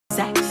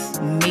Sex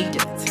made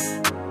it.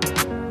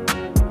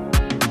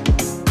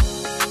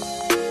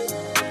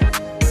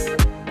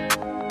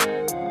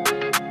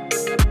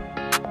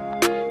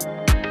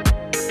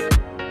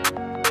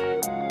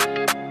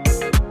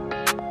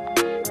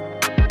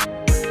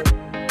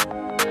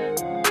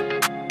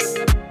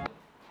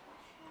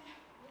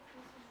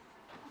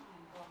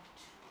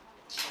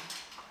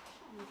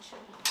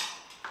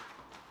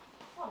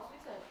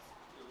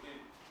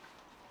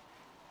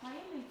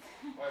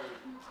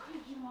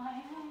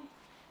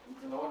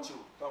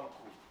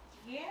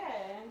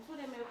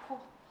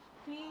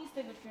 Please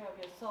take good care of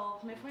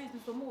yourself. My friends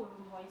need to move.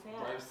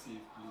 Drive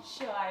safe, please.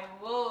 Sure, I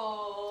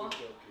will.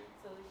 Okay.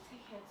 So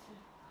take care too.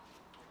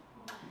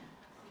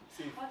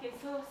 Safe. Okay,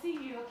 so see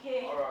you,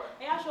 okay? Alright.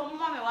 Hey, I'll show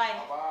mommy why.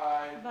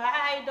 Bye.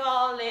 Bye,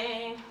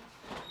 darling.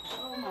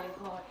 Oh my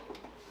God.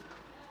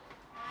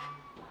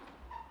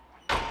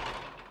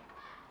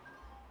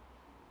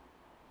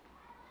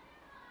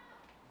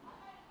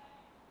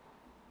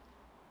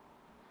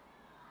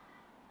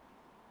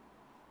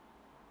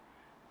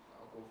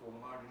 I'll go for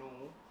more, no.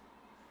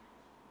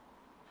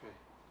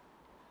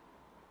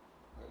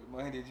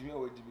 My head is me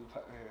or to be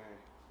Hi.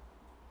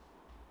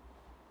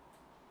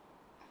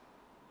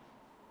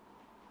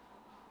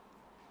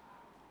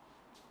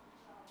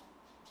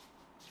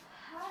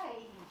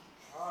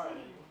 Hi.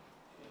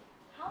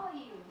 How are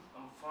you?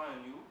 I'm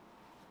fine, you?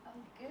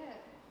 I'm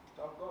good.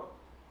 Thank God.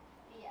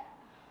 Yeah.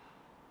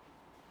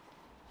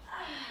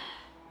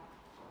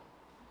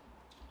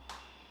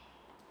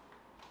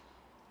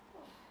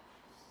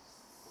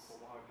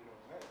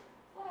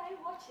 What are you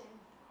watching?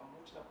 I'm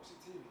watching a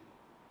TV.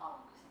 Oh,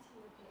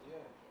 TV, okay.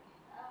 Yeah.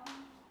 Okay.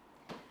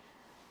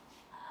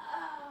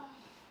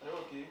 Are you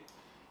okay?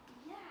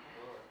 Yeah.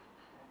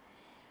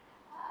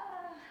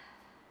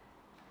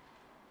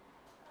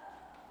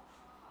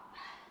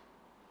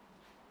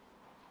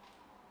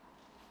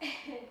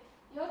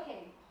 You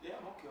okay? Yeah,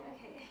 I'm okay.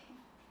 Okay.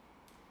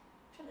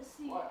 Trying to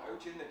see. What? Are you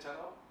changing the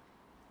channel?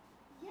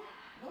 Yeah.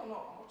 No, I'm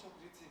watching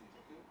TV,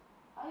 okay?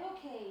 Are you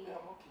okay? Yeah,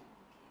 I'm okay.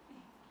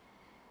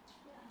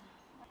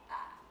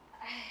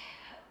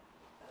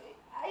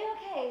 Are you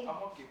okay?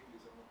 I'm okay,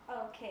 please. I'm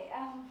okay. Okay.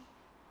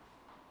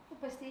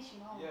 Superstation.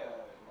 Oh.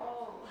 Yeah.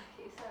 Oh,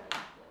 okay. Sorry.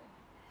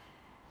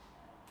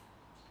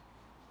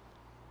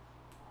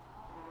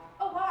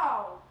 Oh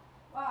wow.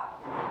 Wow.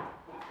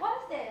 What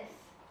is this?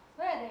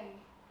 Where are they?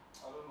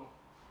 I don't know.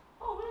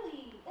 Oh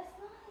really? That's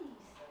nice.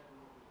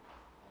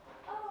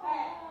 Oh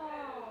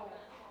wow.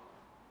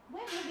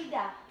 When will be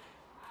that?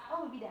 Oh,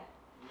 will be that.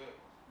 Yeah.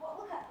 Well,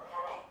 look at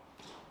it.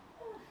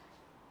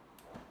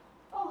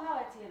 Oh, how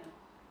it's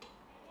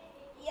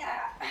yeah.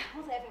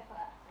 What's that for?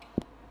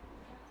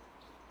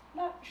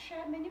 No,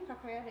 sure. Many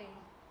preparing.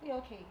 You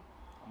okay?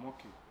 I'm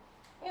okay.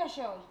 Yeah,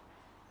 sure.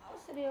 I'll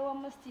say they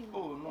want must you.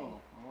 Oh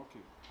no, I'm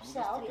okay. I'm So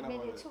just I'll thinking make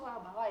about it it. 2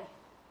 hours. Why?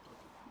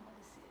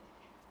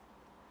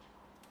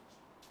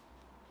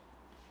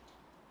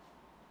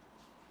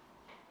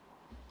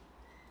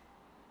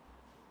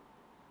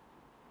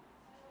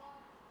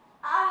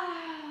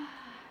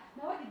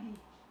 Now what did you?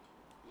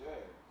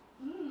 Yeah.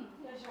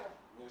 Yeah, sure.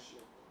 Yeah,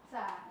 sure.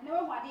 Sir, and no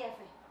one dear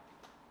friend.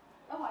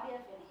 No one dear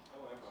friend.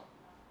 However.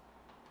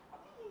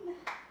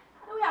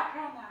 How do we are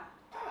crying now?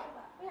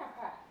 We are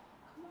crying.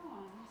 Come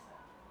on, sir.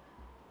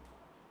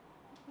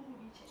 Let me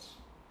reach it.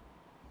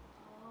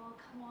 Oh,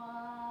 come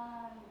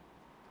on.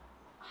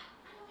 I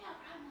know we are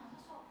crying now.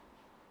 That's all.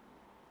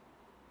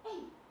 Hey,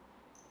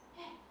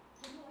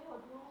 you know what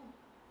you're doing.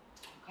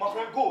 My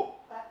friend, go.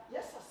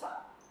 Yes, sir.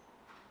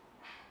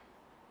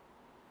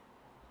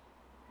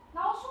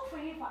 Now, so for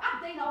you,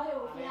 I'm doing now here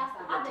with you.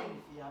 I'm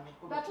doing.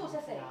 But who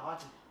says it?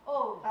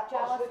 Oh, just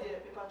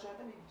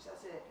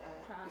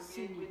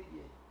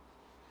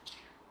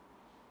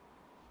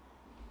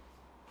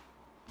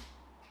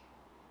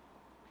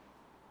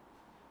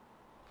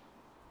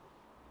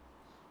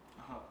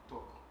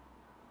Talk.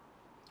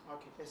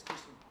 Okay,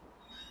 excuse me.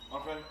 My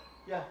friend,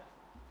 Yeah.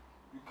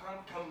 you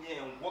can't come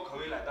here and walk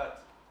away like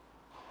that.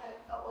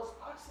 I was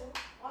asking,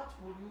 what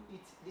will you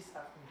eat this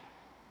afternoon?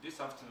 This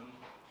afternoon,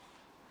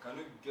 can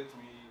you get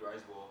me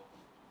rice ball?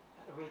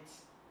 With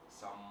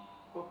Some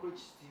cockroach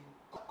stew.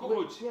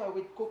 Cockroach? Yeah,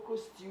 with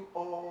cockroach stew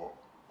or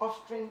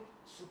offspring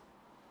soup.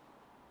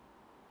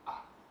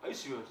 Ah, are you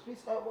serious?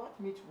 Please, what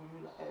meat will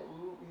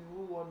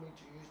you want me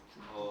to use to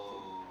cook?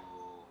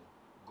 Oh,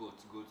 goat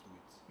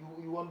meat.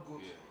 You want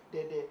goat?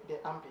 Yeah. The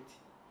armpit.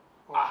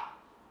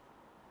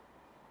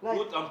 Like,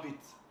 goat armpit.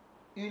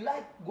 You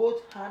like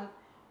goat hand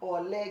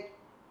or leg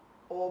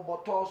or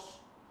buttocks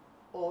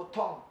or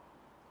tongue?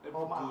 Every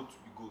or goat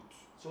be goat.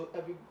 So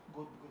every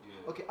goat be good.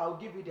 Yeah. Okay, I'll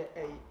give you the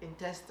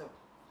intestine.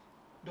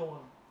 Don't worry.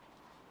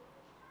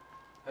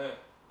 Hey,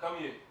 come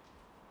here.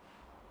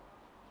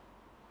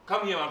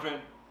 Come here, my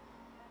friend.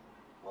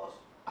 Boss.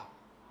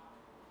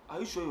 Are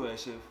you sure you are a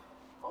chef?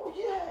 Oh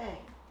yeah.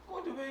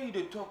 What the way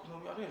you talk,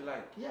 no, I don't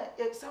like. Yeah,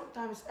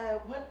 sometimes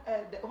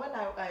when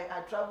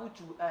I travel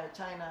to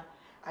China,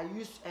 I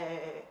use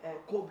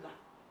cobra.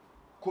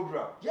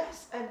 Cobra?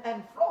 Yes,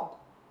 and frog.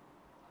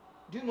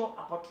 Do you know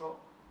apotro?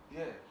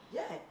 Yeah.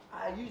 Yeah,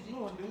 I use it.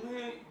 No, the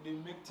way they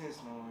make things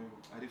now,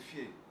 I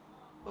fear.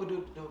 Oh,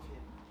 don't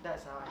fear.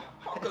 That's how I am.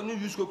 How can you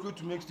use coconut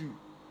to make stew?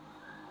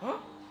 Huh?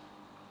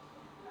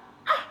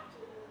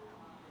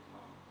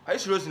 Are you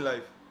serious in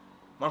life?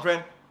 My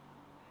friend?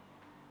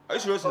 Are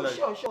you serious in life?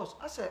 Sure.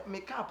 I said,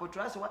 make up or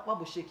try to what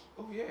was shaky.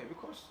 Oh, yeah,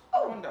 because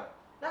Oh. I wonder.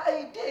 Now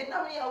I did.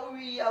 Now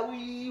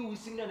we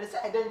sing on the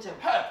side.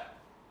 Hey!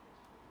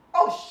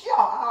 Oh, sure.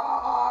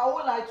 I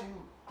won't lie to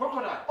you.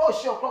 Crocodile! Oh,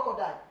 sure,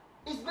 crocodile.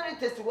 It's very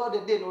tasty. What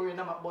the day no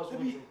remember boss.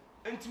 Baby,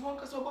 and to one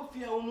case about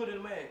fear, I know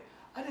man.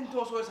 I didn't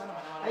know so it's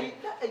another. I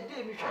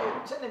did me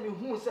try. Send me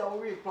who say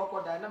we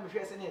crocodile. Now me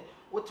try saying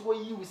what way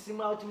you see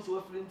my out to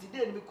friend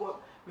today because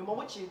me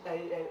mama chi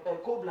a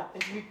cobra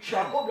and we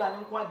try cobra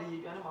and kwa the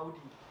animal.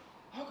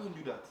 How can you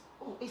do that?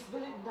 Oh, it's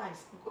very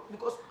nice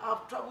because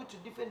I've traveled to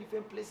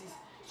different places.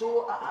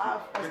 So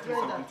I've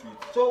experienced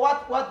that. So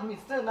what meat?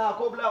 Still now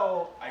cobra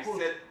or? I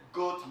said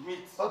goat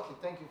meat. Okay,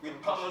 thank you.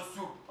 With palm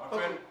soup, my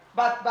friend.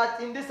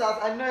 But in this house,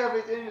 I know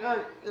everything. You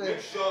know. Make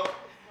sure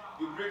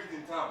you break it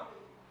in town.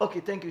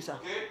 Okay, thank you, sir.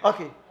 Okay.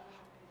 Okay.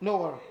 No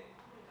worry.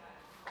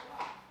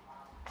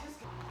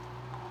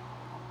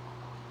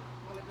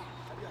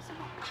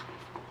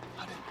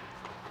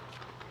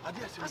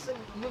 I said,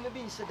 no, maybe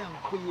you sit down.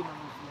 Only be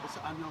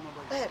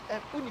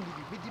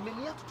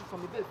many to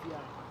from the bed.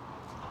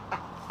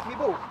 Me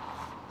bo.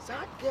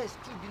 Sir, guess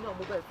to be no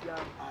mobile.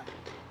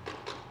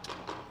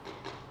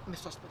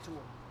 Miss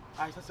Hospital.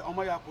 I said, oh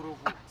my God,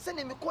 send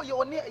me call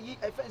your near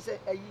a friend say,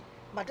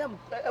 Madam,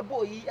 a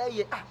boy,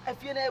 I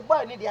feel a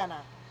boy,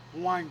 Nidiana.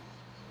 Wine.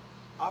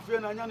 I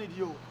feel I need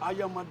you. I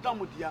am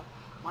Madame dear.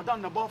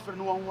 Madame the buffer,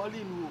 no one will in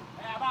you.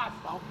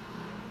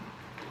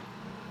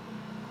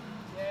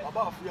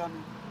 About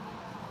Fiamu.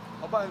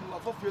 About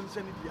a few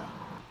cents, dear.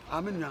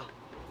 I mean,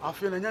 I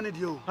feel I need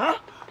you. Huh?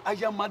 I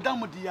am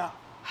Madame dear.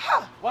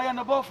 Ha! Why am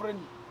a boyfriend?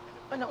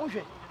 And I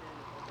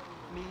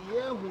me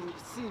here who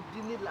see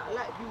didn't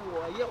like you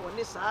or yeah on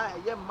this side,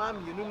 yeah,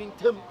 ma'am, you know, in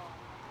term.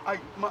 I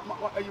my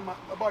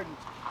boy.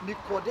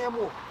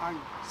 Nicodemo, I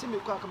see me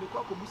quack me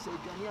quack be say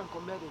Ghanaian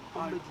comedy.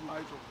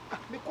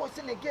 Because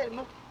then again,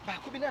 no,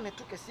 back could be done. I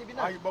took a saving.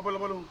 I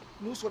bubble.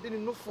 No, so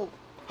didn't know for.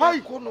 Hi,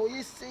 Kono,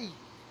 you say.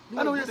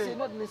 I know you say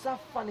not in the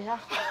South funny, huh?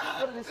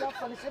 Not in the South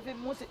funny, say,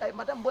 most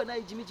Madame Boy,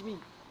 Jimmy.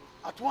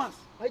 At once.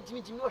 Why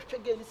Jimmy was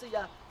again, say,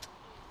 yeah.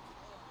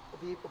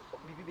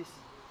 BBC.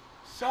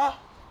 Sir.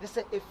 They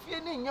say, if you're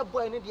in your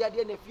boy, and the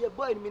idea, if you're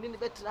boy, meaning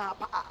better.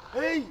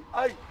 Hey,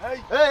 hey.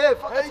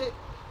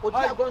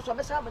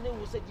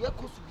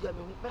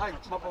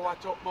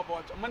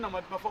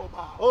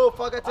 Oh,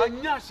 forget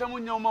it.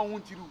 Someone your mom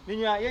won't you.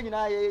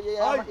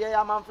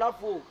 Yeah, man,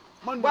 flaffo.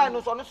 Man,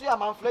 no, so no, see a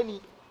man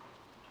flenny.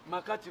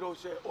 Macatiro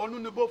say,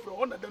 on the boat for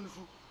one of them.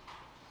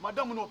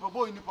 Madame, no,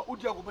 boy in the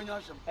Udia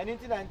Gubanyasham. And in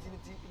 19,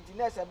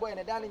 a boy and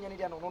a dining and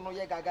no,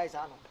 yeah, guys,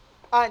 I know.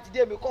 And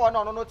today we call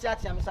no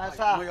theatre, Miss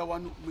Ansa. We are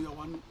one.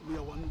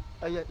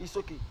 It's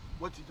okay.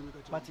 What is the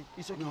matter? Matty,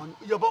 it's okay.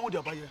 You're bound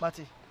to buy it.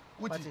 Matty.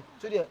 Matty.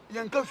 So dear,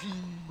 young coffee.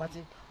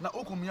 Matty. Now,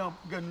 Okumia,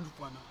 Gan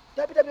Fana.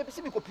 David,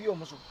 see me copy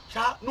almost.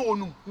 Sha, no,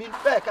 mean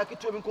back, I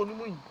could even call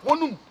you.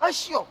 One, I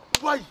sure.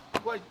 Why?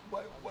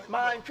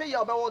 My tree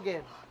about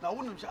again. Now,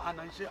 wouldn't you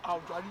and I say, I'll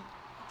drive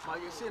my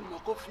saying my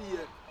coffee.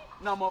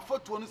 Now, my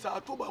foot one is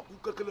a tuba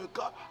cook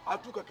I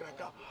took a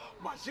cracker.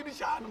 My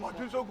city and my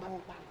two so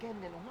good.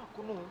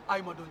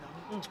 I'm Madonna.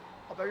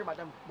 A very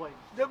madam boy.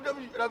 Me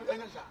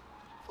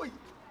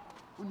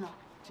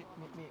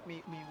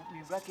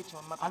bracket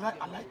on my. I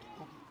like.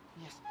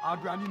 Yes. I'll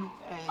be an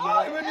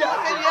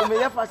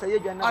I fast a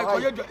year. I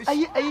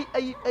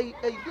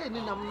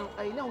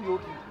know you.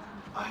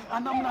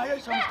 I'm not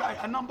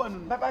a number.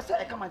 But I said,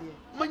 I come here.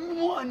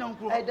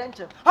 I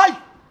dent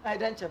I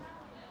dent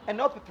and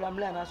no people am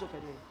learn as okay.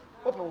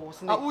 Open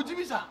was not. Would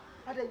you, sir?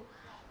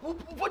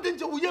 What did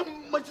you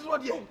much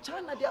what you?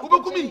 China, they are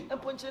going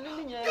and punching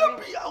in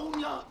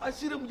I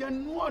see them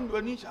young one,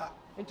 Renisha.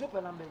 And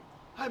open number.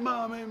 Hi,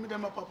 Maame,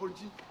 Madame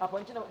Paponji.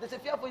 Appointing there's a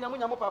fear for young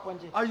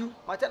Paponji. Are you?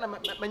 My tenant,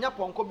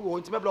 Manapon could be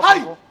going to block.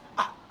 Hi,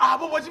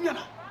 what was it?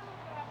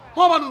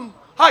 Woman,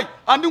 hi,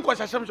 I knew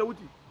what I said. I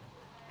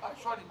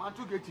sorry, man,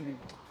 to get in.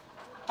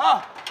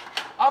 Ah,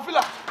 I feel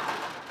like.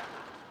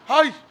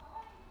 Hi.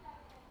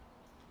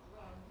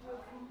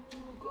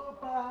 Go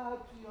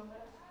back to your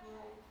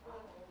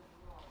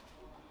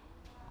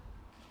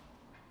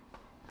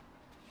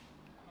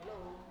hello.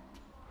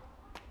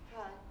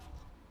 Hi.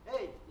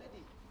 Hey,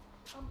 lady.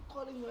 I'm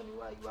calling you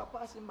anyway. You are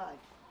passing by.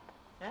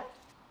 Eh?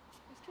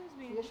 Excuse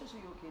me. You're sure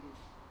you're okay.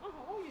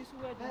 Oh, you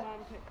swear the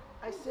man.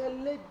 I said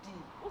lady.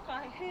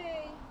 Okay,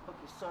 hey.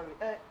 Okay, sorry.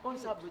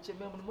 Most of the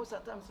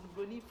times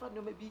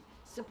in may be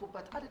simple,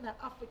 but other than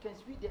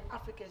Africans, we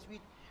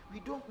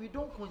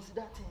don't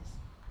consider things.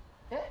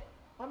 Eh?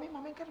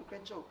 Mama can you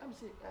control? I'm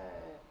saying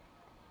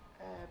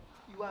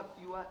you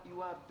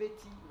are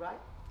Betty,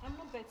 right? I'm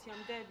not Betty,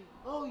 I'm Debbie.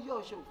 Oh,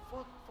 yo, sure.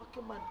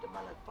 Fucking man, the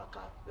man like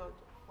fucker.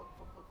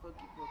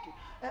 Forgive me, okay.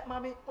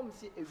 Mommy, I'm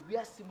say a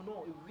real sim no,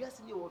 a real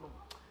sim you know.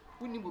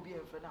 We need to be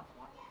in front of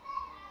one.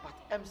 But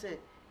I'm say,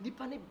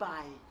 Nipani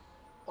buy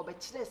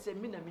obechire se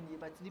me na me ni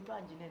but nipa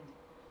angina ndi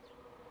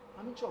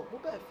mame cho mo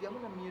ba afia mo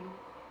na me no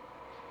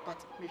but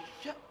me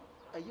hwe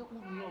aye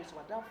unu o so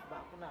wadam ba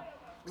ko na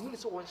me hu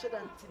so won hye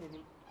dan ti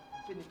ni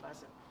fe ni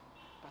pasa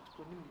but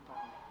ko ni nipa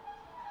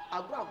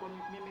agro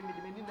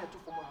me ni na to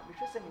fo mo me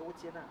hwe se me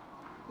wotie na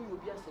ku yo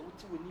bia se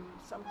wotie woni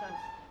sometimes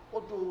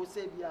odo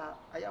say bia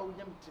aya wo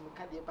nyam tim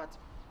ka de but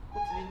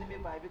wotie ni me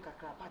vibe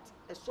kakra but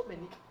e so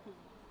many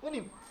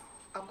woni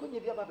akonya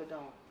bia ba beda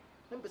ho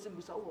na mpese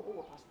mbusa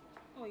wo passport.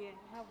 Oh yeah,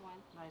 I have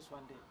one. Nice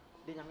one there.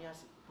 De nyame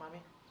ase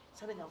mame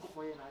sade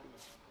nyankopon ye na ade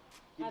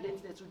ye de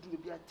internet to do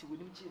bia ti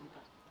wonim chi nipa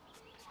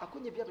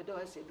akonya bia beda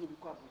ho say do bi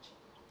kwa abochi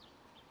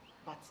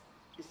but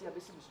esi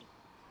abesi musu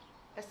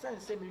esan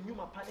se me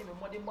nyuma pane me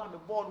mode mo me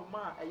ball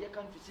ma eye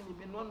country si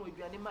me no no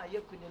aduane ma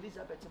eye Queen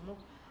Elizabeth mo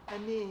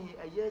ani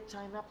eye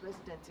China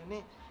president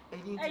ni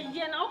eni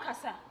Eye na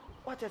okasa.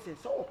 what I say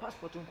so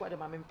passport nko ade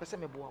ma me pese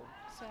me boa wo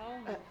So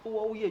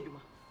wo ye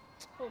adwuma.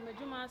 oh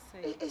medjuma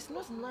say It's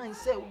not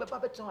nice say we baba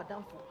betra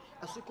adam for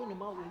asoko no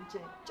ma wo nche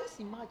just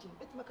imagine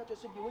it make ka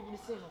so bi wo nyini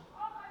say no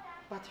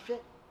but hwe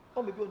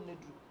o me bi on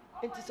nadu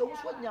enti se wo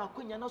so nya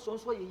akonya na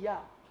so ye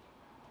ya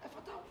e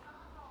fata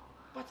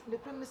but the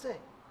problem say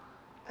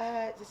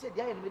they said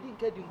yeah me din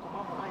ka di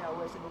nkoma mama ya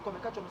wo say me come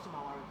ka cho me so ma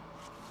ware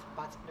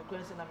but the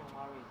problem say na me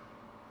ware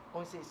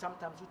on say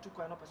sometimes you too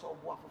quite no person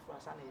obo afoforo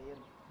asa na ye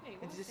no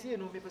enti se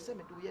no me person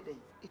me do ye dey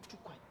it too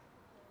quite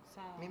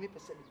me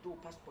person me do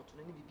passport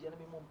no ni bibia na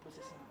me mom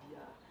process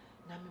bibia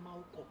na me ma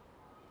wo ko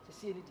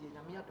se ni de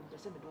na me adom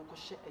person me do ko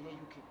hye eye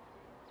UK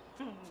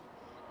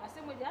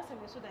asemo dia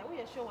asemo so dai wo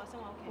ye show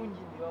asemo okay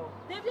onyi ni o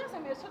dey bia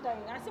asemo so dai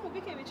asemo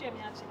bi ke bi twa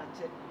me ache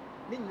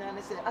ni nyina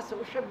ne se asa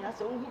wo hwe me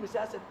asa wo hu me se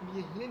asa me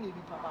ye hine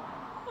ni papa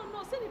oh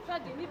no say ni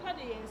pa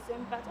de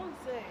yensem but on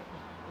say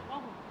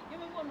oh you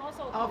me go no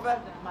so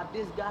over my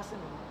disgusting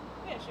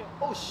yeah sure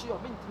oh sure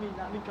me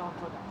na me twa on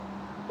brother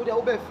o de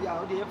wo ba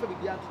fia o de ye fa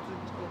bibia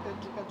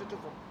tutu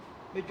for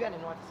me dwane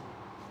no ati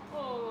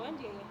oh and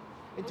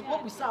yeah enti wo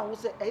bisa wo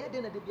se eye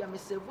de na de bia me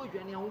serve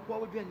dwane an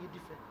wo dwane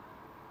different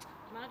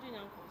ma dwane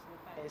an ko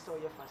so so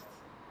you fast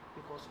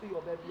because we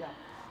your baby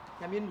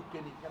nyame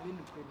nukreni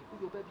we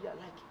your baby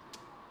like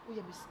we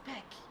your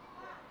mistake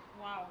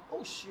wow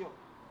oh sure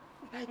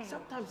like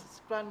sometimes it's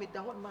plan me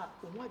that one ma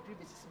o mo adwi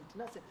be system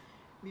na say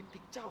me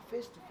picture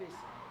face to face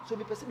so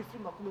me person me free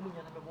makoma mu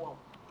nya na me boa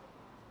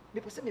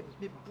me person me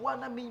boa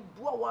na me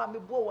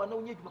boa na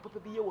onye dwuma papa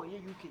bi ye wo ye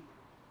UK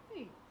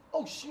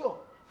oh sure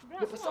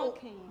me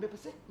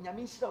person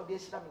nyame nsira o de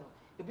nsira me no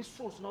e bi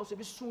so na so e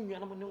bi so nwa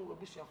na mo ne wo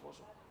bi so afo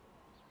so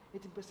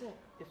it person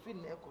e free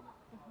na ekọ no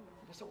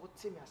person what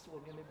say me ase wo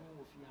nwa bi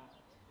wo fi ha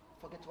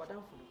forget what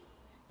down for no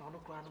na no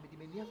kra no be di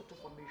me nia to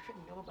for me hwe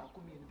nwa ba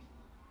ko mi no bi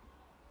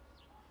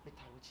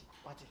Metawochi,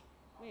 what?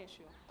 Yeah,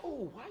 sure.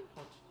 Oh, why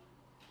not?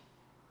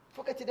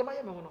 Forget the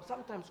Maya Mono.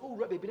 Sometimes, oh,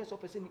 Rabbi, business of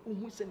person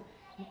who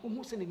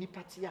send any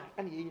party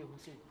and ye who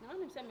say. Now,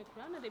 I'm saying,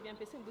 Crana, they be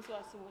person who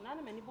saw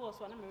some many boss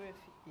one I'm a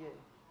refi. Yeah,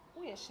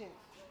 We are chef.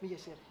 me a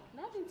chef.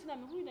 Nothing to them,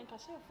 we don't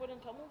cash for them,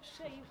 come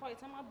share you for it.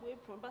 I'm a boy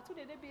from, but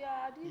today they be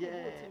a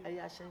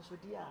Yeah, I shan't so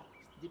dear.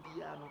 The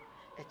piano,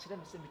 a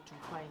children send me to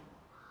find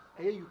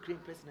a Ukraine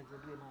president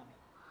and do Maame.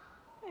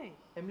 Hey,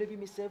 And maybe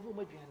me save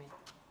my journey.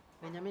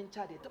 And I mean,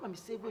 Chad, tell me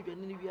save your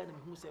journey and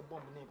who say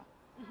bomb never.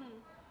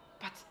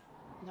 But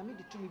Yami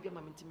the two me be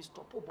my intimate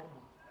stop bomb.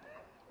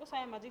 what's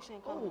I am addiction?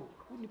 Oh,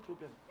 only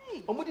problem.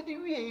 Hey, what did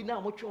you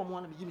now? What you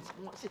want to give me?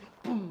 Say,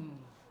 boom.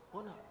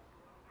 Honor.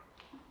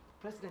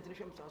 President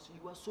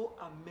you are so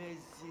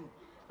amazing.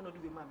 I know do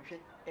with my machine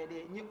and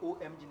the new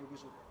OMG.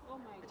 Oh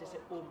my I just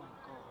said, oh my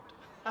God.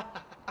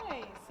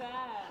 Hey, sir.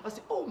 I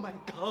said, oh my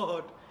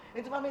God.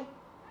 And mommy,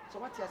 so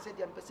what I said,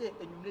 I'm saying,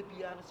 and you may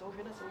be honest, so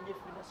when I say,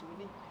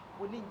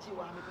 we need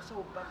you, I'm a person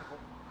back home.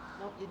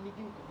 Now you need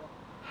you.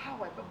 How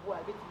I bet boy,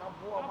 I bet now,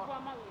 boy,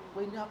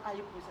 when now I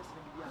process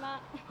the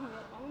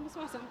I'm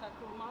some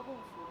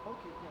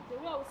okay. The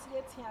way I was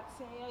here,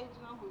 saying,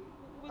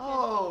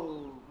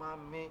 oh,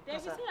 mommy.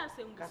 There's a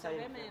same because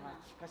I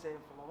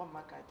from one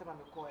market, I tell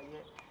me call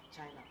here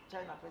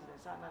China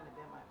president, son and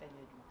them and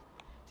you.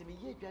 To me,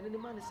 you and the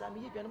man is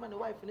Sammy, you and the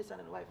wife and the son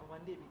and wife of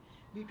one day.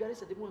 Me, you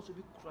said the ones to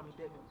be crummy,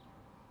 baby.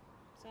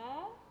 Sir,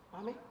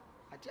 Mammy,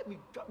 I tell me,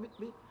 drop me,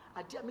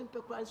 I tell me,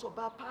 Pekran so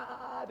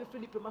papa, be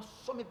Philip, must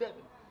show me,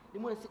 baby. The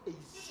one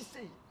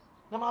say,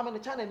 now, I'm in the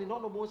China and no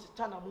more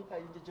China move by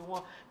the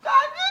one.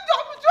 Can you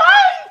don't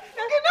try?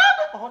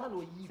 Honor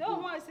no ye so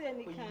why say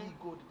any go kind?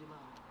 to the man.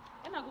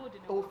 And I go to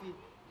Oh,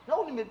 now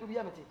only maybe we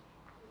amity.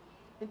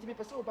 Into me,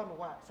 person Obama,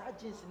 why?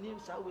 Sergeants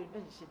names are well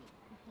mentioned.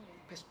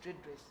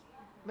 Straight dress,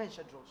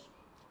 mention draws.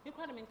 You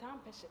call them in town,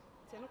 Pesha.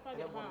 Say no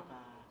problem.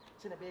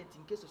 Send a bed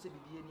in case of say be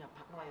any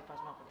partner I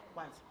fast market.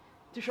 Why?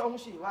 To show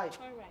she why?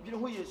 You know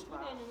who is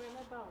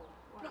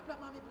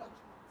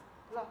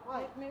Black,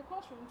 why? May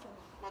question.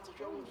 Not to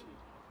show she.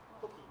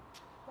 Okay.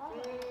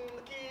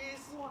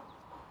 Kiss.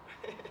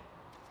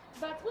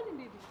 But when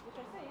baby, which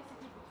I say is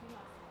between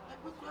us.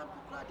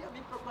 I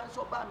mean, proper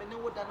so bad, and no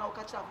one that now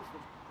catch up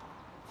with.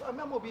 I'm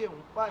not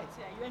being why?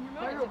 You and you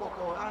Mario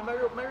Boko, I'm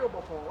Mario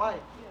Boko, why?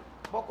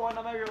 Boko and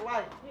Mario,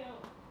 why?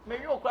 Me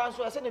you kra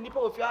so say na nipa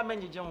ofi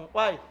amanyije ho.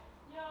 Why?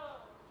 Yo,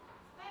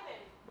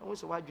 Steven. Wo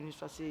se wadwuni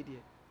so say de.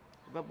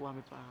 Be bo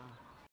am pa.